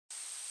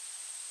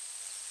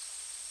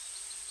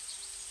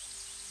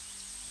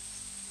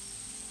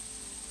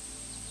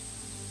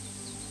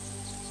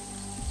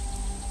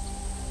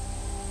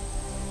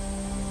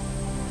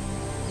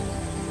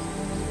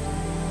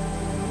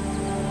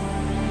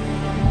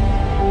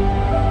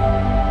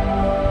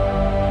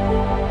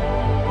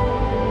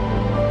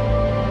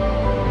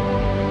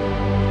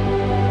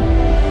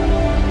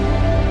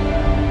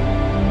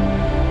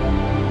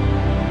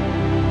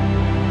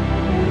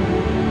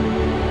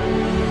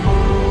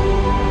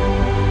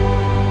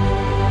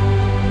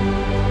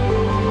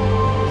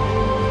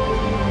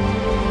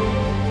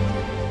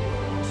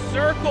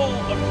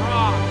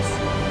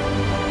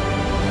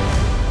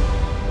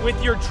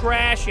with your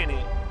trash in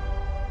it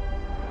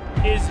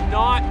is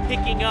not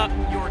picking up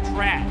your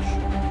trash.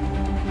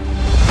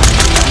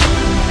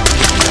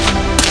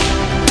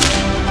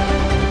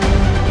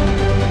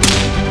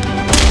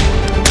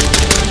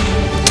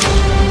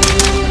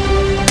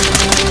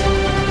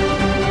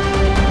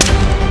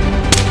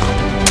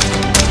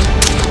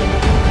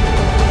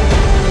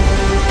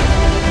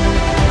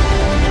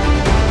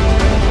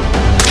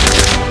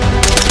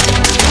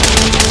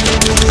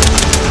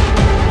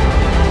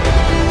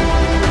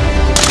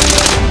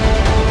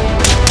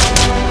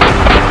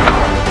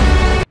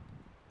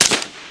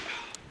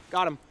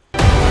 Got him.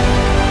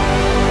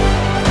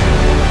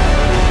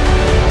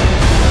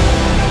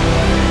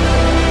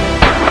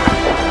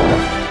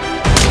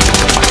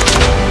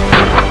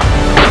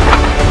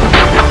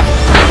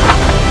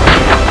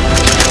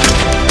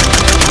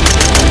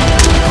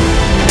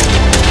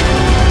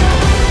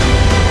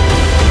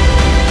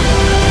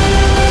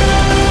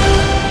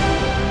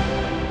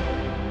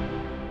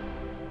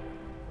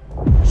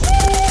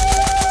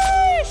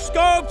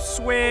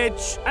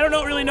 ScopeSwitch. I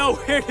don't really know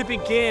where to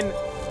begin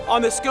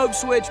on the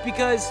ScopeSwitch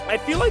because I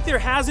feel like there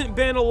hasn't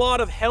been a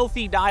lot of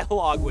healthy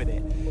dialogue with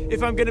it,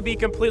 if I'm gonna be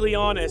completely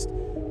honest.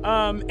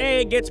 A,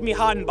 it gets me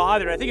hot and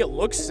bothered. I think it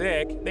looks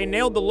sick. They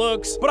nailed the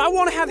looks, but I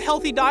wanna have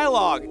healthy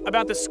dialogue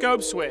about the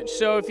ScopeSwitch.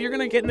 So if you're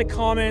gonna get in the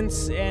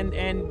comments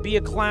and be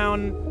a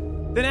clown,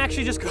 then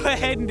actually just go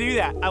ahead and do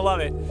that. I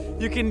love it.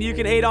 You can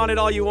hate on it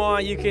all you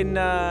want. You can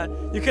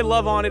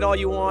love on it all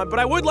you want. But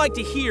I would like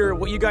to hear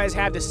what you guys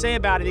have to say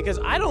about it because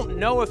I don't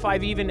know if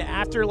I've even,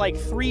 after like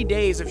 3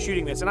 days of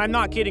shooting this, and I'm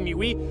not kidding you,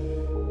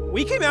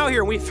 we came out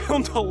here and we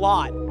filmed a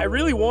lot. I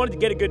really wanted to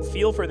get a good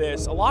feel for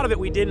this. A lot of it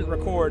we didn't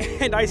record,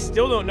 and I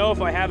still don't know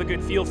if I have a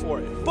good feel for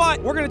it.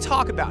 But we're gonna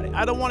talk about it.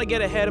 I don't wanna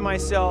get ahead of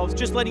myself,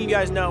 just letting you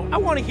guys know, I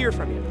wanna hear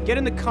from you. Get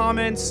in the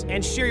comments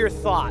and share your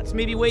thoughts.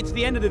 Maybe wait to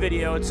the end of the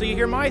video until you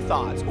hear my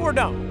thoughts, or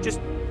don't,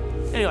 just,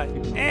 anyway.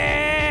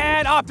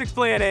 And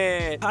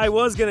OpticsPlanet. I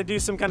was gonna do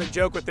some kind of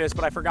joke with this,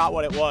 but I forgot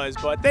what it was.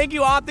 But thank you,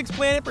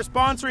 OpticsPlanet, for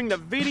sponsoring the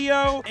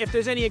video. If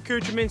there's any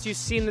accoutrements you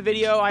see in the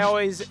video, I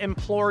always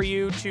implore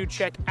you to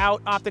check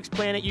out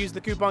OpticsPlanet. Use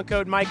the coupon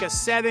code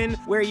MICAH7,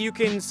 where you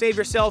can save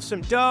yourself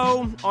some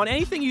dough on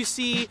anything you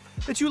see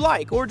that you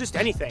like, or just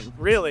anything,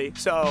 really.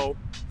 So,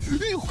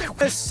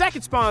 the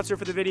second sponsor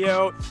for the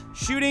video,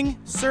 Shooting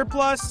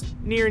Surplus,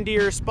 near and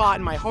dear spot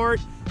in my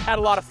heart. Had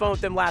a lot of fun with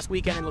them last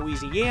weekend in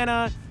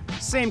Louisiana.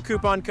 Same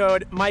coupon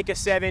code,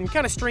 MICAH7,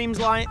 kind of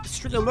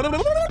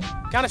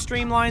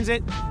streamlines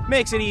it,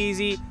 makes it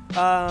easy.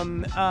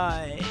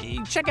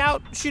 Check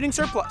out Shooting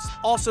Surplus.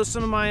 Also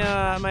some of my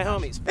my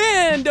homies.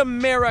 And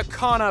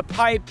Americana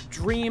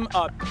Pipedream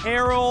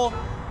Apparel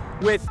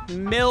with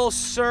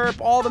milsurp,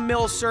 all the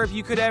milsurp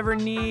you could ever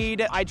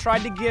need. I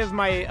tried to give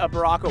my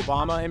Barack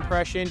Obama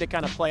impression to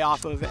kind of play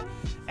off of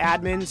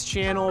admin's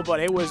channel, but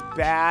it was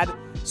bad,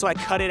 so I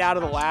cut it out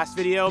of the last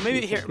video.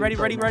 Maybe here, ready?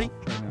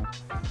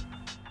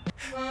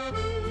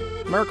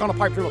 Americana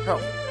Pipedream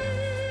Apparel,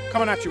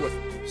 coming at you with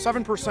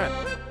 7%,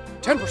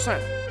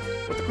 10%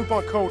 with the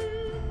coupon code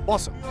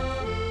BUSSIN.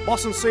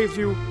 BUSSIN saves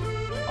you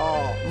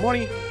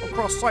money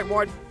across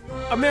site-wide.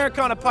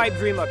 Americana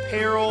Pipedream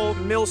Apparel,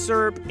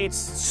 milsurp, it's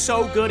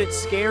so good, it's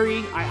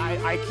scary.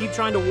 I keep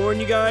trying to warn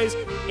you guys,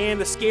 and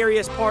the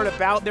scariest part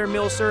about their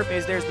milsurp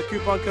is there's the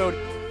coupon code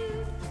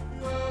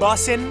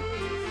BUSSIN,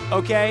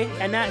 okay?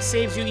 And that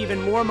saves you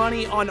even more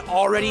money on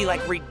already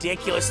like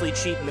ridiculously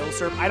cheap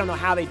milsurp. I don't know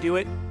how they do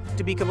it,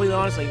 to be completely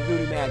honest, like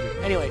voodoo magic.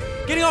 Anyway,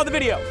 getting on the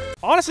video.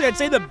 Honestly, I'd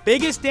say the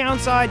biggest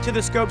downside to the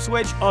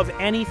ScopeSwitch of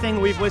anything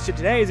we've listed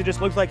today is it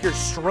just looks like you're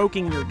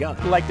stroking your gun.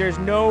 Like there's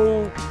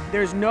no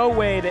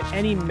way that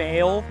any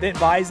male that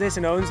buys this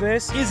and owns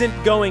this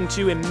isn't going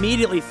to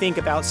immediately think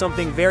about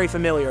something very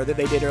familiar that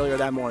they did earlier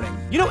that morning.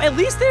 You know, at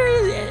least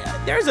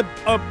there's a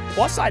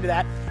plus side to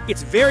that.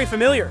 It's very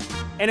familiar,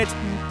 and it's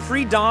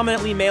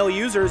predominantly male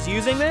users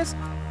using this,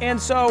 and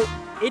so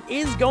it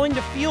is going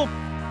to feel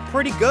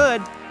pretty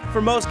good for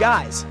most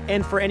guys.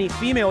 And for any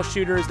female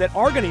shooters that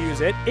are gonna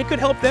use it, it could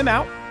help them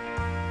out,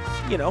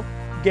 you know,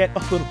 get a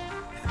little,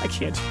 I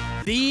can't.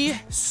 The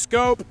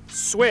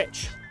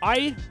ScopeSwitch.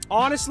 I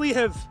honestly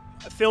have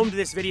filmed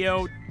this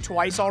video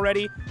twice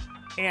already,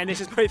 and this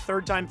is my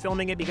third time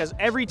filming it because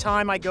every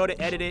time I go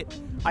to edit it,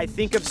 I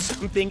think of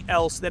something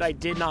else that I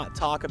did not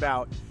talk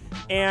about.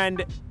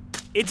 And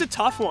it's a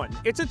tough one.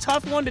 It's a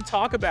tough one to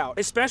talk about,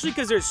 especially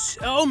because there's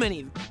so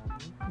many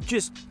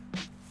just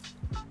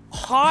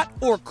hot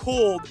or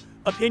cold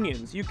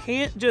opinions. You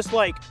can't just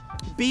like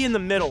be in the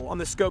middle on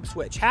the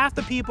ScopeSwitch. Half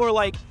the people are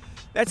like,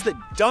 that's the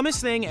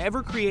dumbest thing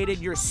ever created.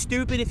 You're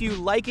stupid. If you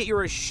like it,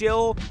 you're a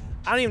shill.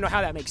 I don't even know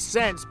how that makes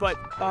sense, but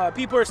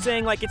people are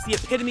saying like it's the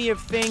epitome of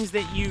things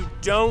that you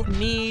don't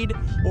need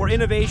or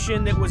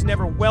innovation that was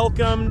never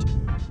welcomed.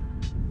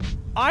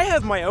 I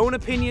have my own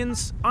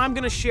opinions. I'm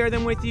gonna share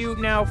them with you.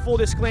 Now, full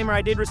disclaimer,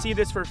 I did receive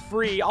this for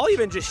free. I'll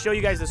even just show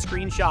you guys the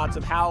screenshots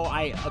of how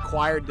I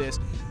acquired this.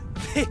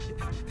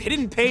 They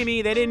didn't pay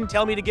me. They didn't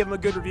tell me to give them a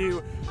good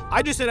review.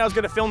 I just said I was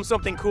going to film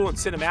something cool and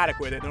cinematic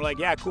with it. And they're like,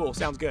 yeah, cool,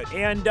 sounds good.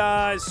 And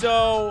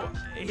so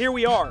here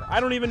we are. I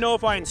don't even know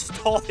if I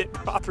installed it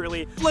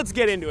properly. Let's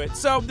get into it.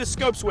 So the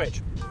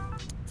ScopeSwitch.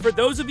 For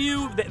those of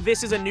you that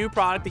this is a new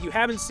product that you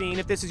haven't seen,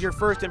 if this is your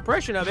first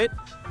impression of it,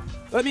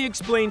 let me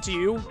explain to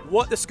you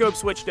what the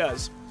ScopeSwitch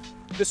does.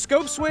 The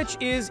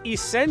ScopeSwitch is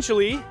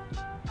essentially,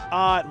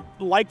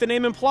 like the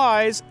name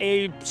implies,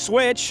 a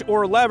switch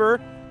or lever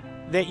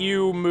that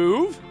you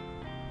move,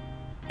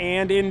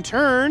 and in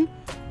turn,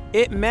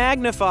 it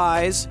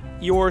magnifies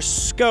your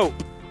scope,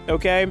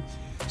 okay?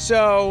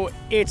 So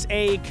it's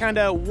a kind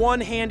of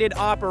one-handed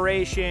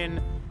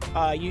operation.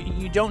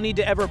 You don't need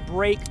to ever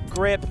break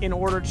grip in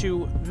order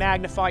to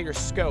magnify your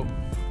scope.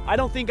 I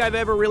don't think I've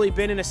ever really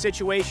been in a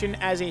situation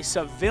as a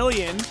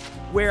civilian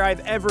where I've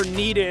ever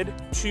needed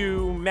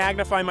to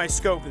magnify my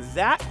scope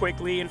that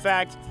quickly. In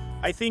fact,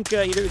 I think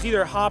it was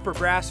either Hop or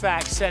Brass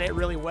Facts said it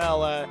really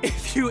well.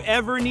 If you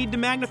ever need to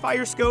magnify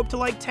your scope to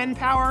like 10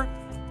 power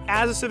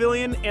as a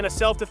civilian in a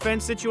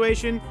self-defense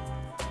situation,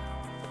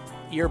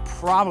 you're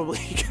probably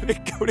gonna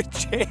go to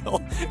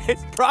jail.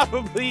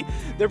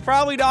 They're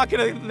probably not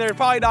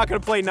gonna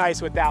play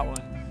nice with that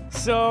one.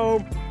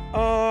 So,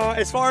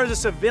 as far as a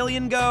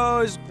civilian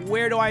goes,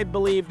 where do I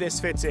believe this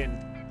fits in?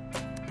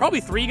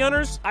 Probably three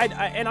gunners.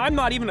 And I'm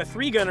not even a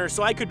three gunner,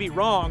 so I could be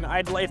wrong.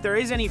 If there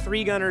is any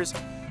three gunners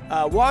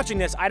watching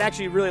this, I'd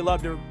actually really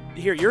love to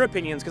hear your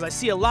opinions, because I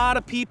see a lot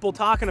of people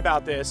talking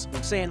about this,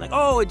 saying like,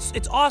 oh,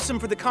 it's awesome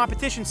for the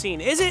competition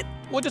scene. Is it?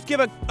 We'll just give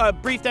a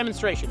brief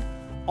demonstration.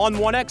 On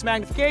 1x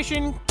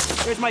magnification,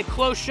 there's my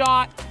close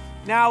shot.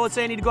 Now let's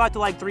say I need to go out to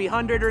like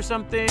 300 or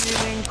something.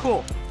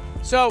 Cool.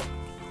 So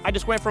I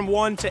just went from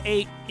 1 to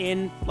 8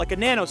 in like a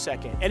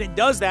nanosecond, and it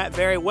does that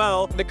very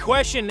well. The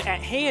question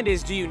at hand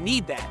is, do you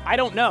need that? I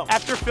don't know.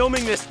 After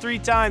filming this 3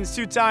 times,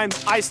 2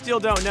 times, I still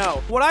don't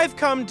know. What I've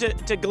come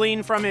to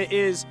glean from it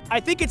is,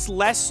 I think it's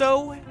less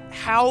so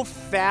how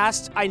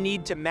fast I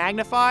need to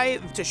magnify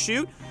to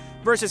shoot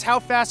versus how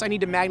fast I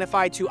need to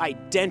magnify to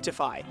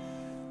identify.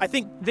 I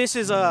think this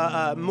is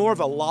a more of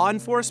a law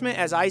enforcement,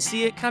 as I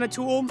see it, kind of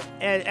tool.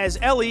 As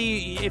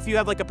Ellie, if you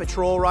have like a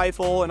patrol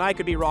rifle, and I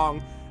could be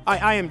wrong,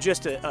 I am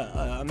just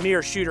a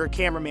mere shooter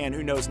cameraman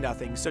who knows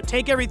nothing. So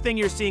take everything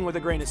you're seeing with a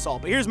grain of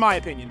salt. But here's my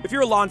opinion. If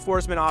you're a law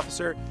enforcement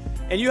officer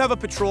and you have a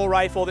patrol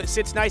rifle that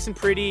sits nice and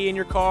pretty in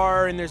your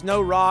car and there's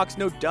no rocks,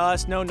 no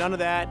dust, none of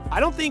that, I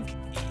don't think,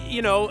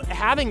 you know,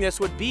 having this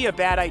would be a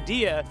bad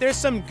idea. There's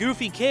some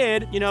goofy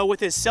kid, you know, with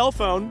his cell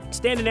phone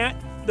standing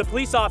at the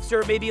police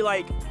officer, maybe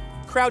like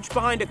crouched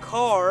behind a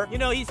car. You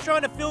know, he's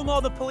trying to film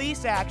all the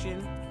police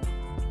action,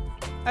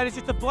 and it's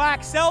just a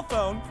black cell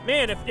phone.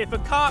 Man, if a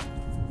cop,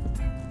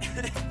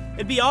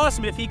 it'd be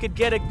awesome if he could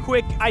get a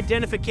quick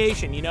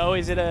identification. You know,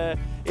 is it a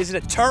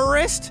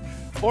terrorist,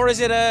 or is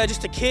it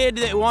just a kid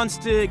that wants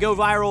to go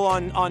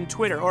viral on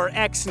Twitter or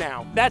X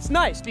now? That's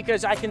nice,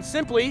 because I can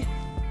simply,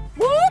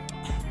 whoop,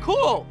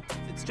 cool.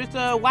 It's just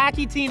a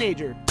wacky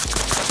teenager.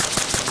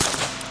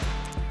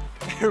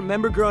 I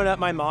remember growing up,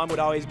 my mom would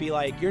always be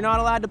like, you're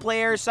not allowed to play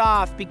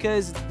airsoft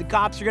because the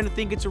cops are gonna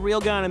think it's a real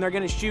gun and they're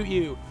gonna shoot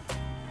you.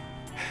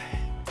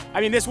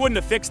 I mean, this wouldn't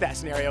have fixed that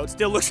scenario. It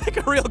still looks like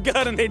a real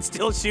gun and they'd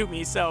still shoot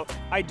me. So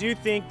I do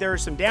think there are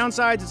some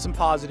downsides and some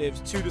positives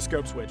to the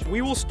ScopeSwitch.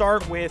 We will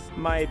start with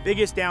my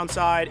biggest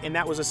downside, and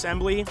that was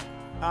assembly.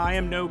 I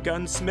am no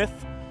gunsmith,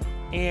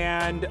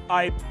 and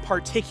I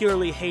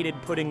particularly hated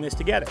putting this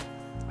together.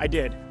 I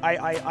did.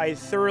 I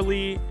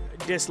thoroughly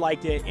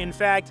disliked it. In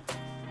fact,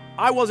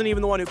 I wasn't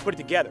even the one who put it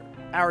together.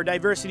 Our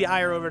diversity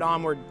hire over at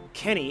Onward,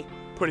 Kenny,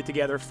 put it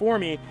together for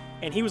me,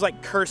 and he was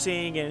like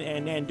cursing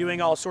and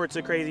doing all sorts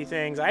of crazy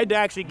things. I had to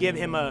actually give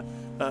him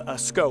a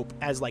scope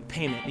as like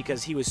payment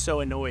because he was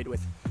so annoyed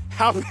with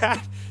how bad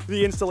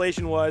the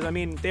installation was. I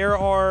mean, there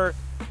are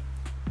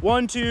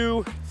 1,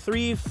 2,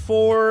 3,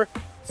 4,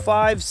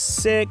 5,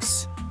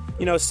 6,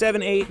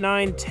 7, 8,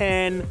 9,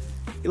 10,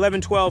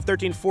 11, 12,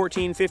 13,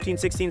 14, 15,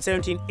 16,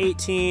 17,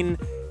 18,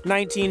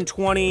 19,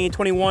 20,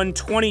 21,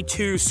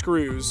 22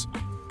 screws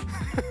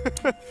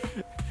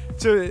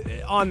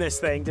on this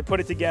thing to put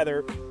it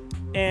together.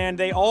 And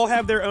they all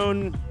have their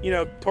own,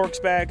 torque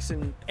specs,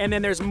 and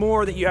then there's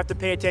more that you have to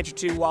pay attention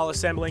to while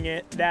assembling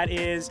it. That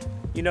is,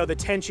 the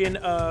tension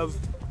of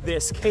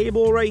this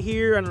cable right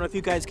here. I don't know if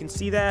you guys can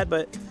see that,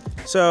 but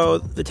so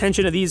the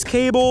tension of these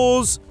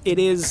cables, it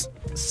is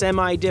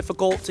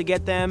semi-difficult to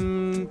get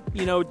them,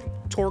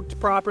 torqued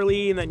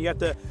properly, and then you have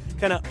to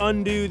kind of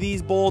undo these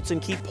bolts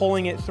and keep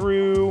pulling it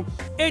through.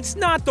 It's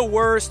not the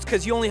worst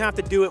because you only have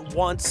to do it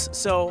once,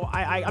 so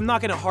I'm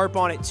not gonna harp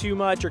on it too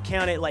much or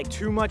count it like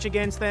too much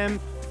against them.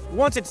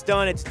 Once it's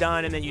done,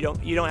 and then you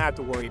don't have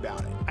to worry about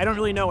it. I don't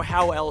really know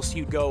how else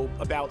you'd go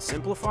about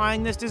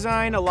simplifying this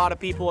design. A lot of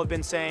people have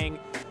been saying,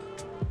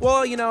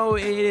 well,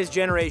 it is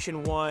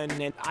generation 1,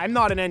 and I'm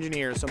not an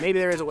engineer, so maybe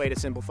there is a way to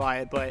simplify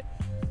it, but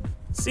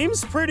it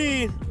seems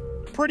pretty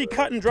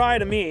cut and dry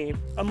to me,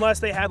 unless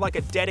they had like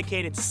a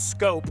dedicated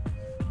scope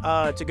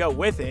to go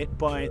with it,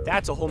 but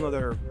that's a whole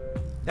nother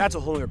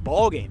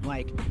ball game.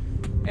 Like,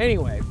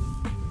 anyway,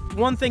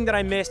 one thing that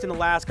I missed in the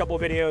last couple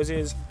of videos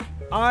is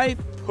I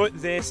put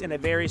this in a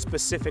very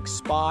specific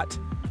spot.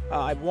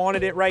 I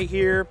wanted it right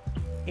here,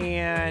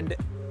 and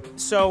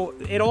so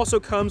it also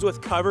comes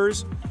with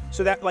covers,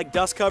 so that, like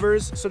dust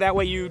covers, so that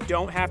way you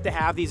don't have to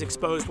have these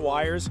exposed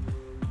wires.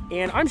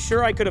 And I'm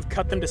sure I could have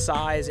cut them to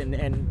size and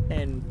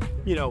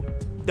you know,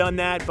 done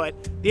that, but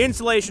the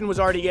insulation was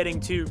already getting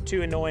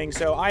too annoying,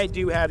 so I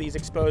do have these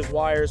exposed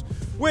wires,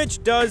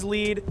 which does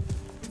lead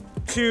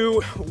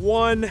to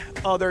one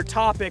other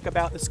topic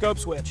about the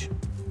ScopeSwitch.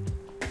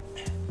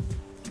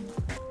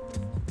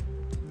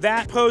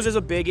 That poses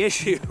a big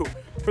issue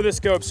for the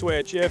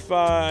ScopeSwitch.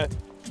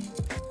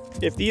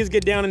 If these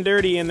get down and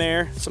dirty in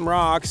there, some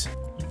rocks,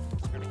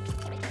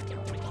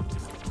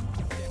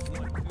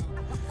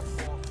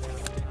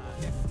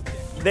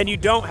 then you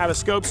don't have a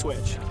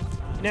ScopeSwitch.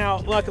 Now,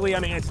 luckily, I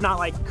mean, it's not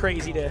like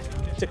crazy to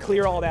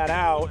clear all that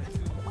out.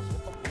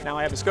 Now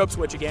I have a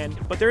ScopeSwitch again,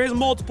 but there is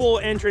multiple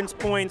entrance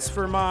points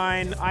for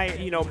mine.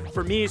 You know,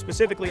 for me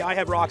specifically, I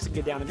have rocks that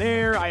get down in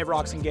there. I have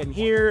rocks that can get in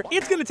here.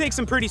 It's gonna take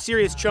some pretty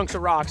serious chunks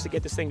of rocks to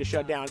get this thing to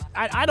shut down.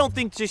 I don't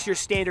think just your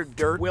standard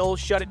dirt will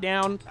shut it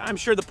down. I'm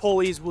sure the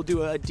pulleys will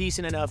do a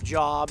decent enough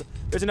job.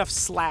 There's enough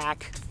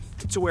slack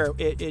to where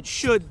it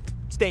should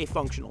stay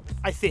functional,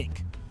 I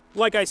think.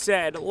 Like I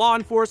said, law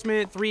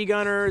enforcement,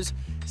 3-gunners,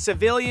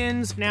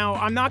 civilians. Now,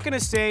 I'm not gonna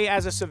say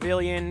as a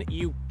civilian,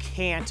 you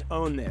can't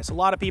own this. A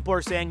lot of people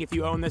are saying if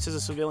you own this as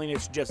a civilian,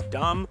 it's just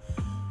dumb.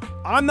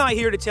 I'm not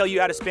here to tell you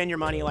how to spend your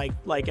money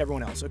like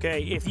everyone else,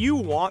 okay? If you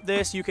want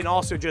this, you can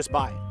also just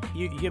buy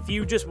it. If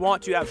you just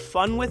want to have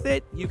fun with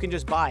it, you can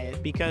just buy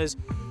it because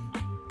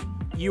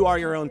you are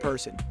your own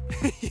person.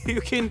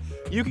 You can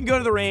go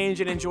to the range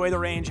and enjoy the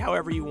range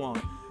however you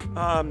want.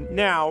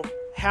 Now,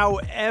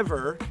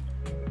 however,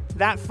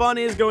 that fun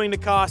is going to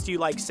cost you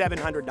like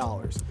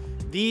 $700.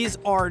 These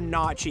are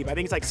not cheap. I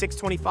think it's like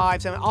 $625,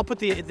 $7. I'll put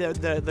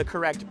the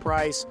correct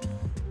price.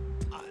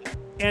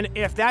 And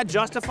if that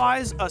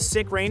justifies a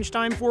sick range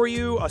time for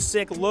you, a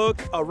sick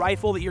look, a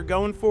rifle that you're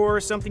going for,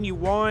 something you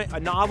want, a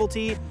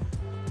novelty,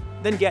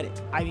 then get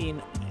it. I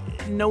mean,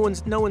 no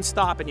one's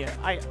stopping you.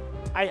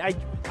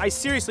 I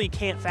seriously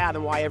can't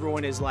fathom why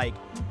everyone is like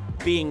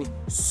being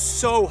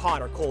so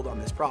hot or cold on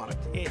this product.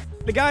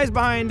 The guys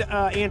behind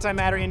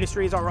Antimatter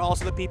Industries are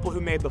also the people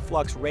who made the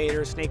Flux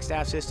Raider snake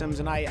staff systems,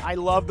 and I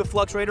love the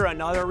Flux Raider,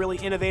 another really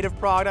innovative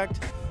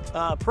product.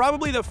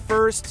 Probably the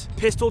first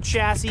pistol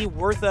chassis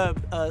worth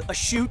a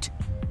shoot,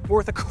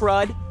 worth a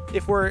crud,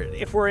 if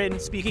we're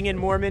speaking in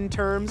Mormon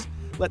terms.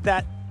 Let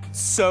that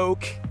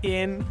soak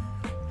in.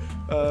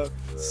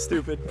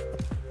 Stupid.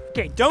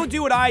 Okay, don't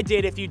do what I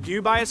did if you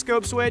do buy a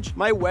ScopeSwitch.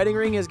 My wedding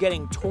ring is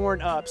getting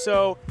torn up.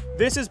 So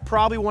this is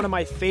probably one of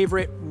my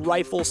favorite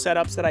rifle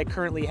setups that I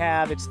currently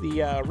have. It's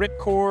the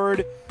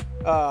Ripcord,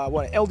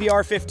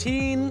 LDR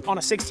 15 on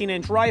a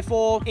 16-inch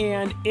rifle,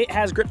 and it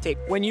has grip tape.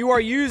 When you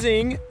are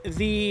using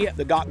the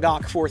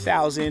Gok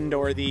 4000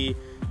 or the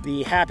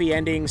Happy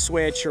Ending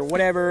switch or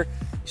whatever,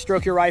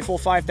 Stroke Your Rifle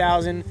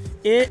 5000,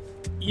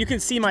 you can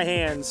see my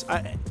hands.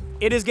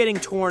 It is getting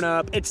torn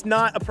up. It's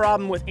not a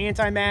problem with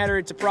antimatter,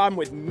 it's a problem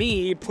with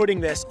me putting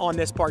this on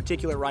this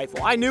particular rifle.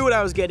 I knew what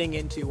I was getting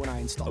into when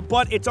I installed it,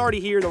 but it's already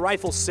here, the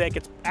rifle's sick.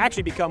 It's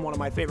actually become one of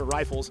my favorite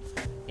rifles,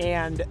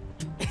 and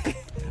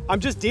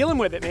I'm just dealing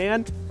with it,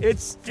 man.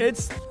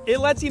 It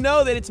lets you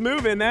know that it's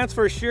moving, that's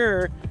for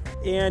sure,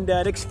 and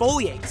it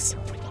exfoliates.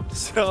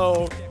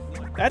 So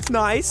that's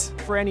nice.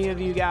 For any of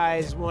you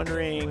guys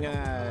wondering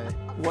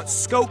what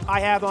scope I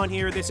have on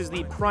here, this is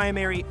the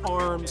Primary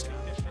Arms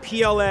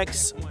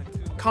PLX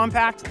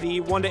Compact,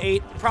 the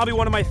 1:8, probably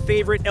one of my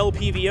favorite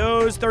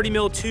LPVOs,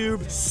 30mm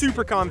tube,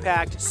 super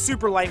compact,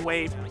 super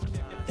lightweight,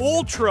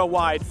 ultra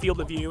wide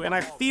field of view, and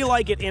I feel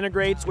like it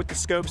integrates with the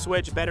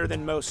ScopeSwitch better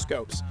than most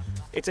scopes.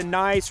 It's a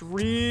nice,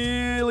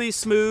 really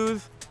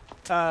smooth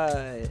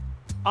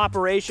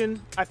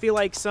operation. I feel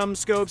like some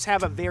scopes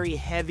have a very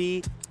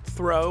heavy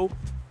throw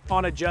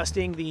on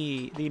adjusting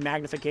the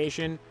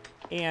magnification,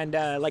 and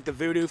like the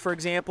Voodoo, for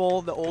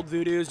example, the old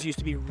Voodoos used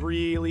to be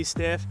really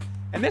stiff.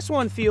 And this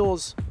one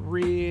feels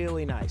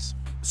really nice.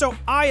 So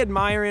I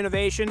admire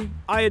innovation.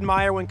 I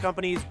admire when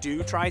companies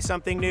do try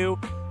something new.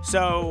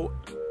 So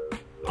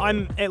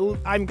I'm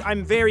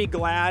very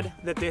glad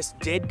that this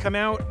did come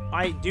out.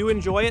 I do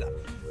enjoy it.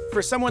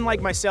 For someone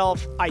like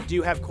myself, I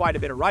do have quite a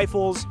bit of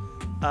rifles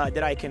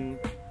that I can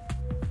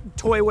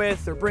toy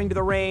with or bring to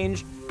the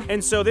range.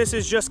 And so this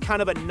is just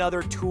kind of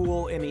another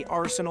tool in the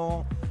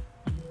arsenal.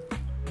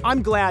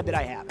 I'm glad that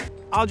I have it.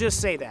 I'll just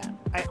say that.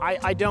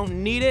 I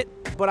don't need it,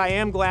 but I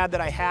am glad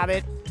that I have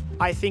it.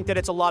 I think that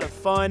it's a lot of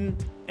fun,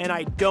 and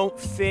I don't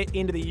fit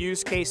into the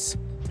use case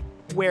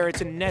where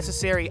it's a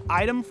necessary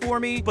item for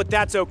me, but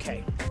that's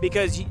okay.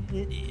 Because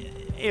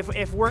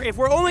if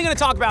we're only gonna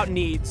talk about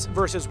needs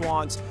versus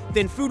wants,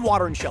 then food,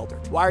 water, and shelter.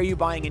 Why are you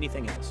buying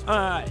anything else?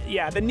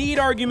 Yeah, the need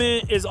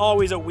argument is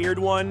always a weird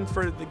one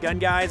for the gun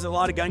guys. A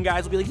lot of gun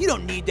guys will be like, you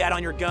don't need that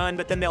on your gun,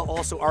 but then they'll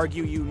also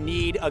argue you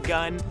need a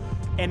gun,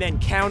 and then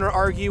counter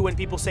argue when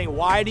people say,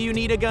 why do you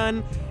need a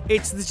gun?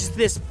 It's just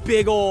this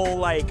big ol'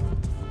 like,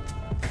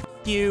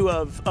 view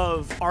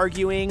of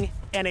arguing,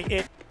 and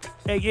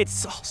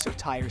it's also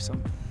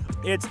tiresome.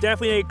 It's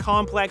definitely a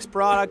complex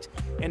product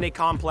and a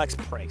complex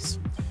price.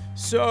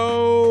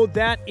 So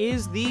that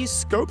is the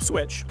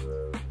ScopeSwitch.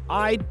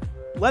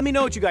 Let me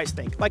know what you guys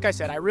think. Like I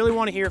said, I really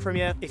want to hear from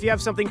you. If you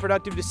have something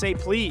productive to say,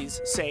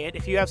 please say it.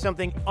 If you have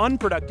something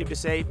unproductive to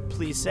say,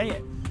 please say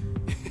it.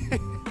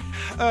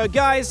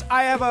 Guys,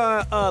 I have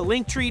a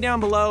link tree down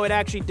below. It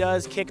actually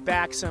does kick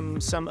back some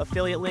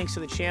affiliate links to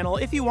the channel.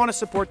 If you want to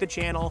support the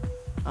channel,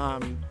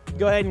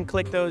 go ahead and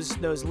click those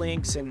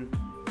links and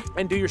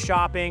do your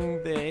shopping.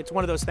 It's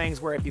one of those things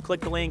where if you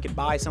click the link and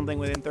buy something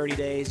within 30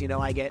 days, you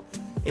know, I get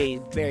a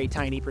very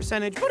tiny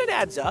percentage, but it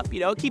adds up,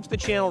 you know, it keeps the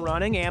channel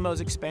running.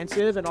 Ammo's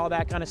expensive and all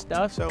that kind of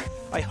stuff. So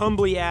I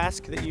humbly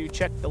ask that you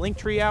check the link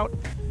tree out.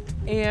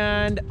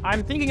 And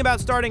I'm thinking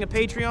about starting a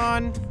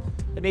Patreon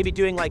and maybe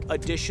doing like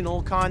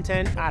additional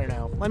content. I don't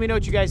know. Let me know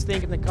what you guys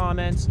think in the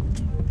comments.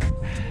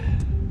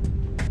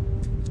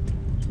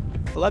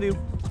 I love you.